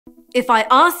If I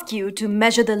ask you to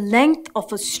measure the length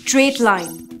of a straight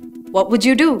line, what would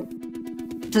you do?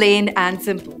 Plain and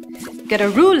simple. Get a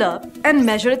ruler and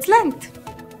measure its length.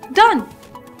 Done.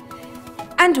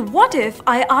 And what if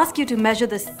I ask you to measure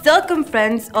the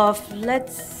circumference of,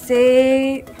 let's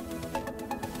say,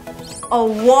 a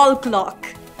wall clock?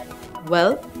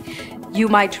 Well, you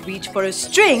might reach for a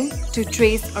string to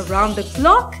trace around the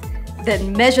clock,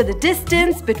 then measure the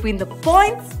distance between the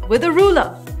points with a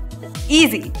ruler.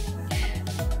 Easy.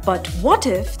 But what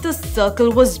if the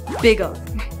circle was bigger?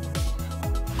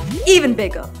 Even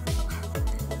bigger.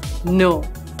 No.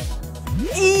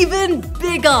 Even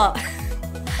bigger.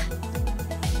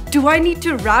 Do I need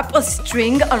to wrap a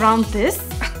string around this?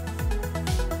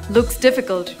 Looks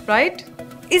difficult, right?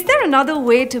 Is there another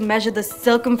way to measure the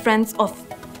circumference of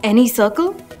any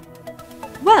circle?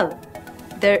 Well,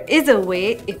 there is a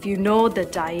way if you know the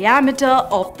diameter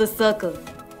of the circle.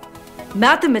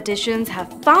 Mathematicians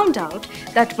have found out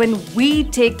that when we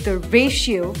take the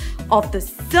ratio of the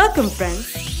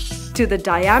circumference to the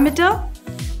diameter,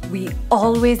 we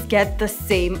always get the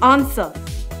same answer.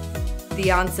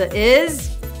 The answer is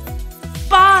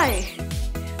pi.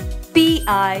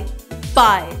 P-I,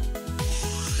 pi.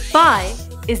 Pi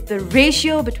is the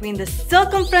ratio between the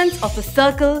circumference of a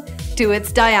circle to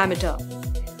its diameter.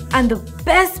 And the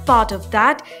best part of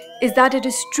that is that it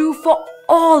is true for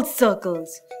all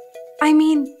circles. I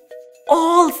mean,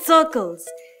 all circles,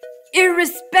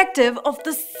 irrespective of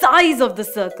the size of the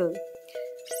circle.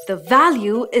 The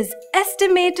value is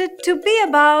estimated to be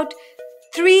about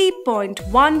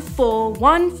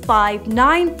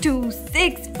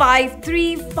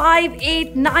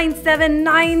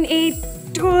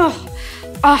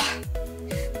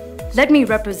Let me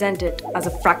represent it as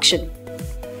a fraction.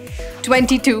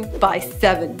 22 by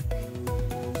 7.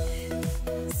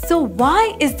 So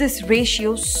why is this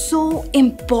ratio so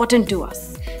important to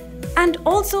us? And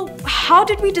also, how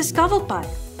did we discover pi?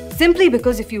 Simply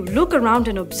because if you look around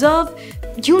and observe,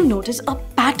 you'll notice a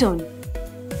pattern.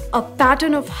 A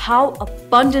pattern of how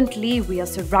abundantly we are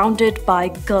surrounded by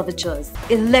curvatures.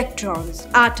 Electrons,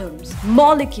 atoms,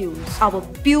 molecules, our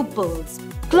pupils,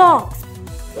 clocks,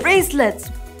 bracelets,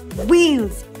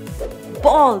 wheels,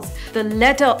 balls, the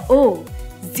letter O,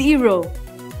 0,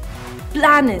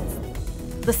 planets,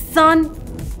 the sun,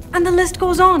 and the list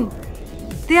goes on.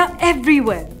 They are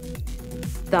everywhere.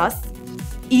 Thus,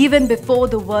 even before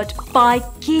the word pi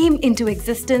came into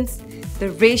existence,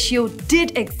 the ratio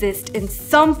did exist in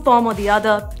some form or the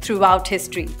other throughout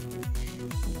history.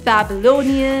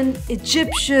 Babylonian,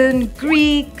 Egyptian,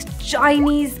 Greek,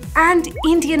 Chinese, and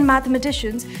Indian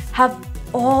mathematicians have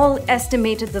all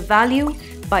estimated the value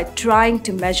by trying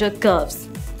to measure curves.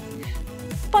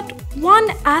 But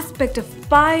one aspect of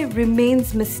pi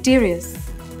remains mysterious: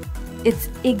 its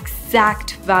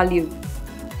exact value.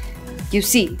 You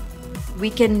see, we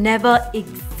can never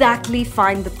exactly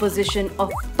find the position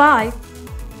of pi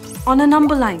on a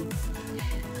number line.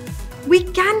 We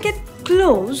can get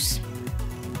close,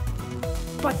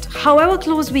 but however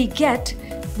close we get,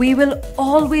 we will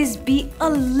always be a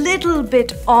little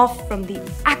bit off from the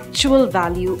actual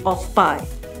value of pi.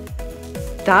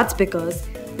 That's because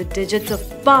the digits of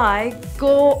pi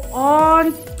go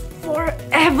on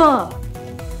forever,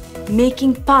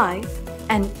 making pi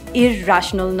an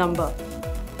irrational number.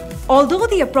 Although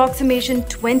the approximation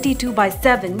 22 by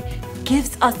 7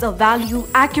 gives us a value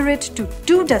accurate to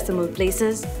 2 decimal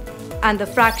places, and the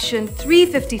fraction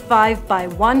 355 by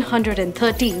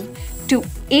 113 to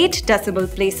 8 decimal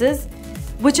places,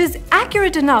 which is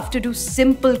accurate enough to do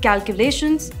simple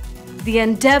calculations, the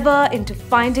endeavor into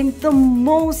finding the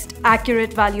most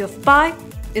accurate value of pi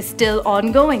is still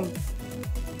ongoing.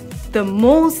 The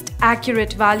most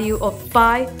accurate value of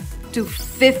pi to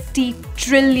 50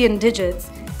 trillion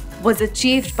digits was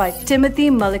achieved by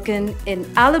Timothy Mulliken in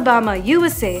Alabama,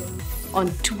 USA on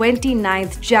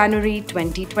 29th January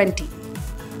 2020.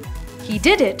 He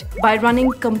did it by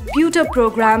running computer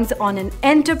programs on an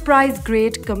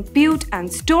enterprise-grade compute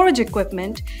and storage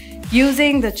equipment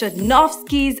using the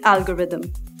Chernovsky's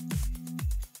algorithm.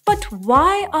 But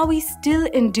why are we still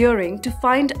enduring to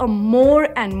find a more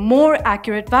and more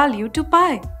accurate value to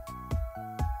pi?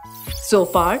 So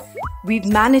far, we've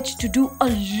managed to do a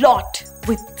lot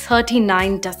with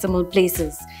 39 decimal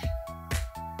places.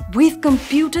 We've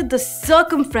computed the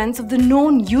circumference of the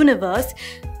known universe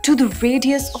to the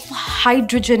radius of a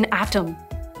hydrogen atom.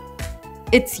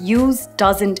 Its use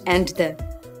doesn't end there.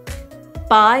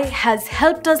 Pi has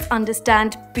helped us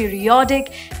understand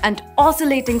periodic and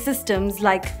oscillating systems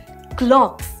like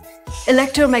clocks,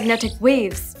 electromagnetic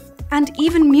waves, and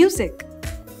even music.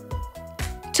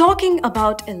 Talking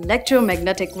about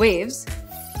electromagnetic waves,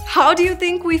 How do you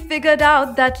think we figured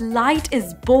out that light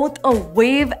is both a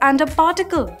wave and a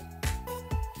particle?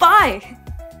 Pi!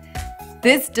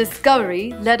 This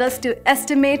discovery led us to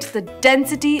estimate the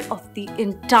density of the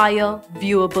entire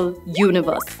viewable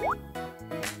universe.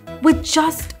 With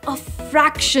just a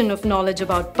fraction of knowledge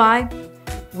about pi,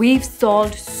 we've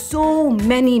solved so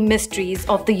many mysteries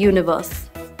of the universe.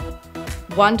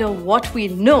 Wonder what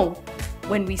we'll know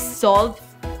when we solve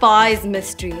pi's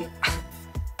mystery.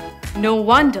 No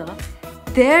wonder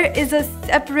there is a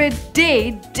separate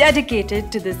day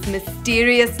dedicated to this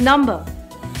mysterious number.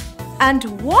 And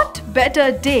what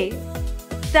better day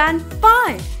than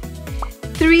pi?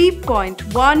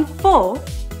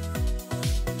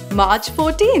 3.14 March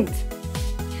 14th.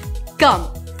 Come,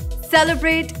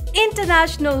 celebrate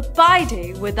International Pi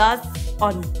Day with us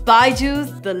on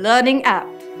BYJU'S The Learning App.